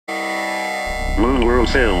Moon World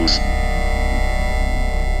Films.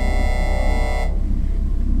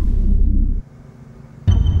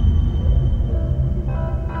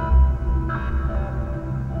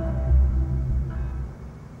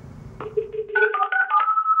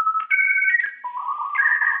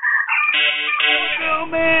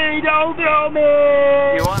 Don't throw me!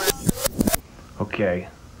 You want it? Okay,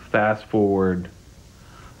 fast forward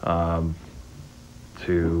to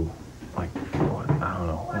like what, I don't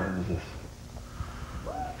know, what is this?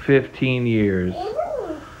 15 years.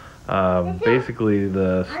 Basically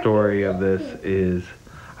the story of this is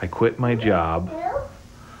I quit my job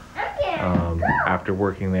after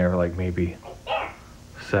working there for like maybe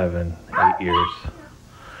 7, 8 years.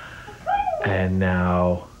 And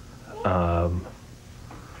now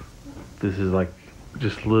this is like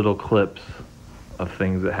just little clips of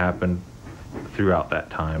things that happened throughout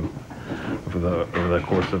that time over the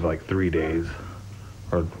course of like 3 days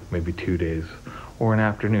or maybe 2 days or an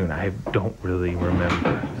afternoon. I don't really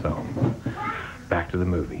remember. So back to the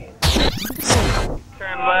movie.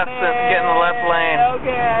 Turn left and get in the left lane.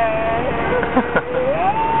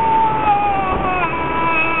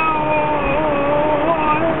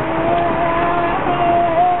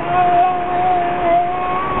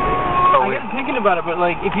 About it, but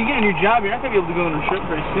like if you get a new job, you're not gonna be able to go on a trip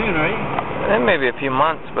very soon, right? Then maybe a few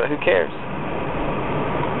months, but who cares?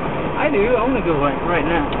 I do. I want to go right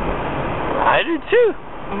now. I do too.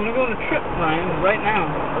 I'm gonna go on a trip, Ryan, right now.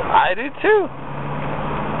 I do too.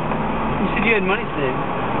 You said you had money saved.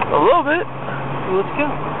 A little bit. Well, let's go.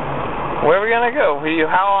 Where are we gonna go?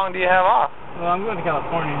 How long do you have off? Well, I'm going to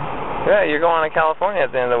California. Yeah, you're going to California at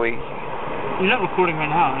the end of the week. You're not recording right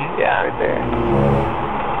now, right? Yeah, right there.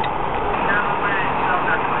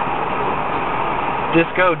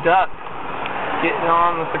 Disco duck. Getting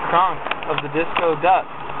on with the crunk of the disco duck.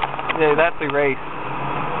 Yeah, that's a race.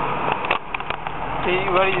 See,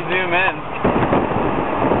 what do you zoom in?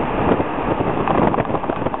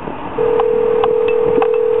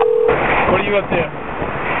 What are you up to?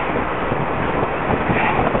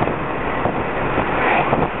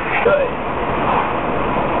 Good.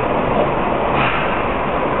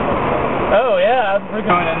 Oh yeah, we're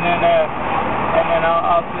going, and then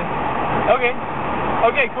I'll see. Okay.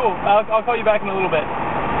 Okay, cool. I'll call you back in a little bit.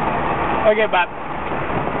 Okay, bye.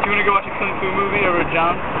 Do you want to go watch a Kung Fu movie over at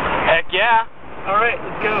John's? Heck yeah. Alright,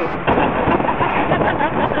 let's go.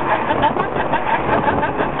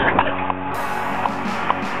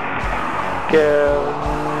 Go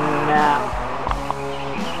now.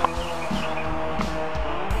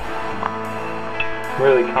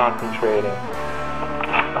 Really concentrating.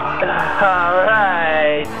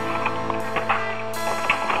 Alright.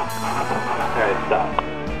 Alright, stop.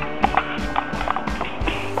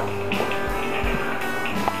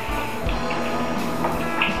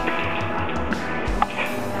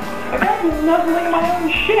 I got nuzzling my own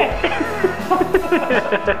shit.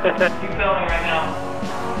 Keep filming right now.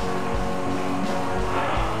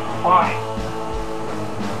 Why?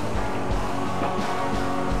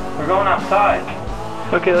 We're going outside.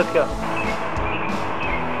 Okay, let's go.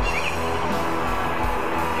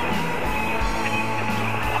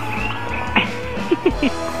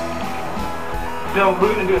 So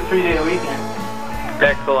we're gonna do a 3-day weekend.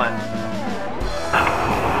 Excellent.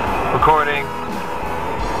 Recording.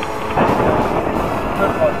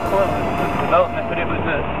 First of all, it's Portland development, but it was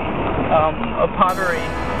a pottery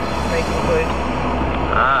making place.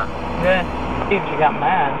 Ah. Yeah. Even she got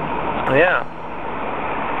mad. Yeah.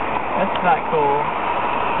 That's not cool.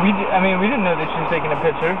 We didn't know that she was taking a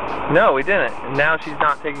picture. No, we didn't. Now she's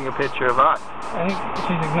not taking a picture of us. I think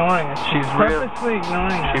she's ignoring us. She's purposely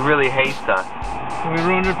ignoring us. She really hates us. We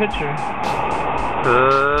ruined her picture.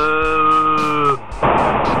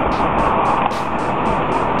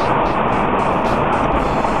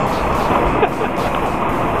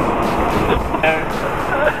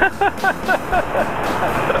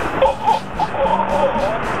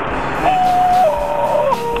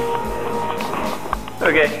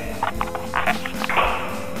 Okay.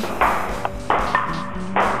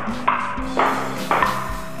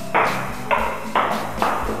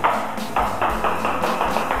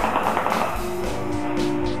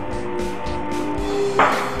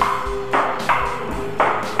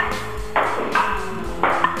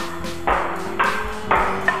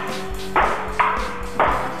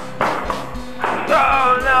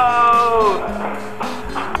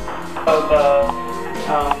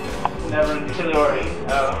 Never in Hillary.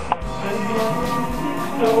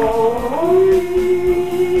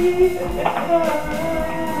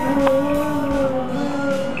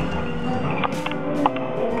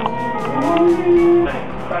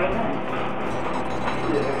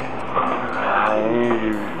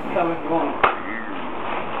 Come if you want.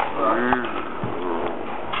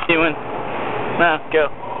 Doing? No, go.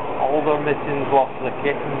 All the mittens lost the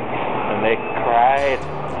kittens, and they cried.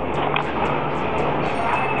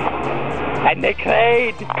 And they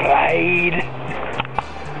cried.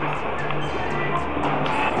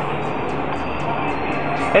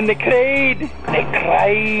 And they cried.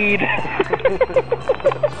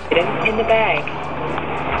 In the bag.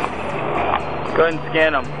 Go ahead and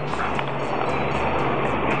scan them.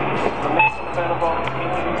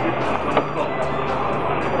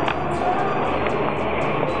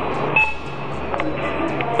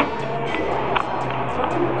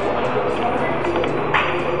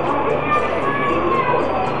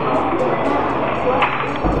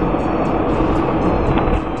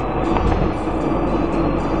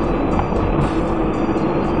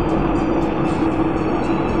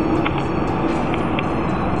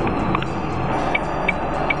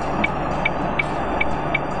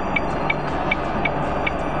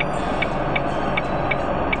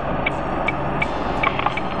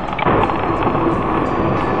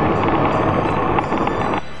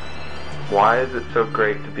 Why is it so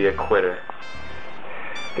great to be a quitter?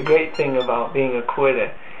 The great thing about being a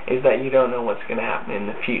quitter is that you don't know what's going to happen in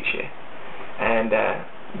the future, and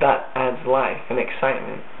that adds life and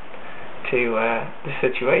excitement to the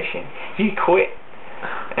situation. You quit,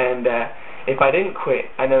 and if I didn't quit,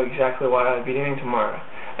 I know exactly what I'd be doing tomorrow.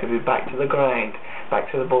 I'd be back to the grind, back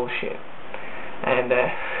to the bullshit, and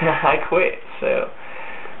I quit, so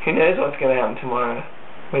who knows what's going to happen tomorrow.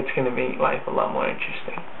 It's going to make life a lot more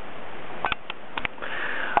interesting.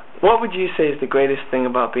 What would you say is the greatest thing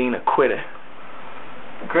about being a quitter?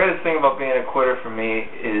 The greatest thing about being a quitter for me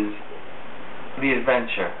is the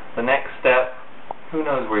adventure. The next step, who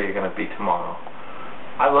knows where you're going to be tomorrow.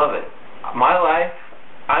 I love it. My life,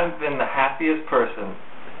 I've been the happiest person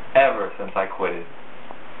ever since I quitted.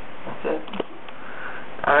 That's it.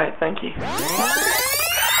 Alright, thank you.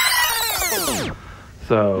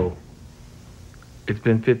 So, it's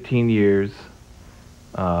been 15 years.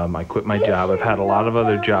 I quit my job. I've had a lot of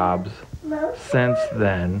other jobs since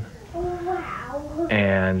then.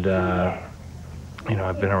 And, you know,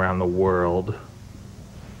 I've been around the world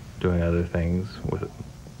doing other things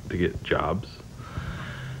to get jobs.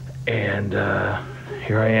 And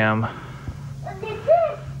here I am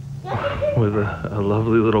with a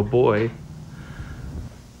lovely little boy.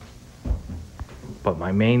 But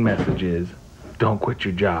my main message is, don't quit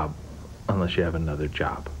your job unless you have another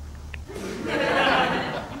job.